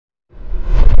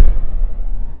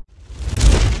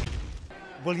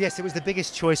Well, yes, it was the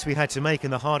biggest choice we had to make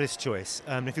and the hardest choice.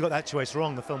 If you got that choice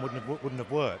wrong, the film wouldn't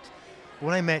have worked.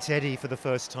 When I met Eddie for the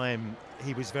first time,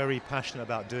 he was very passionate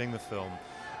about doing the film,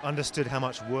 understood how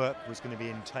much work was going to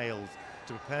be entailed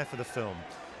to prepare for the film,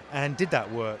 and did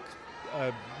that work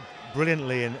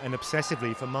brilliantly and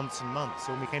obsessively for months and months.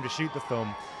 So when we came to shoot the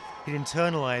film, he'd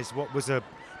internalized what was a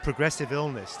progressive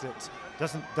illness that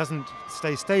doesn't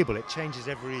stay stable. It changes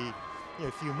every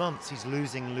few months. He's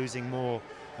losing more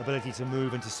ability to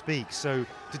move and to speak. So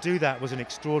to do that was an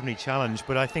extraordinary challenge,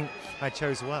 but I think I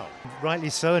chose well. Rightly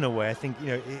so in a way. I think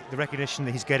the recognition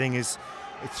that he's getting is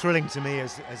thrilling to me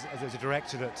as a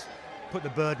director that put the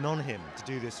burden on him to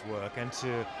do this work, and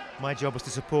my job was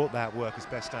to support that work as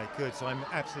best I could. So I'm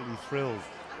absolutely thrilled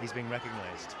he's being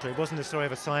recognized. So it wasn't a story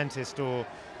of a scientist or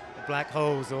black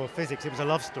holes or physics, it was a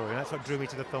love story, and that's what drew me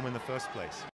to the film in the first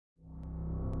place.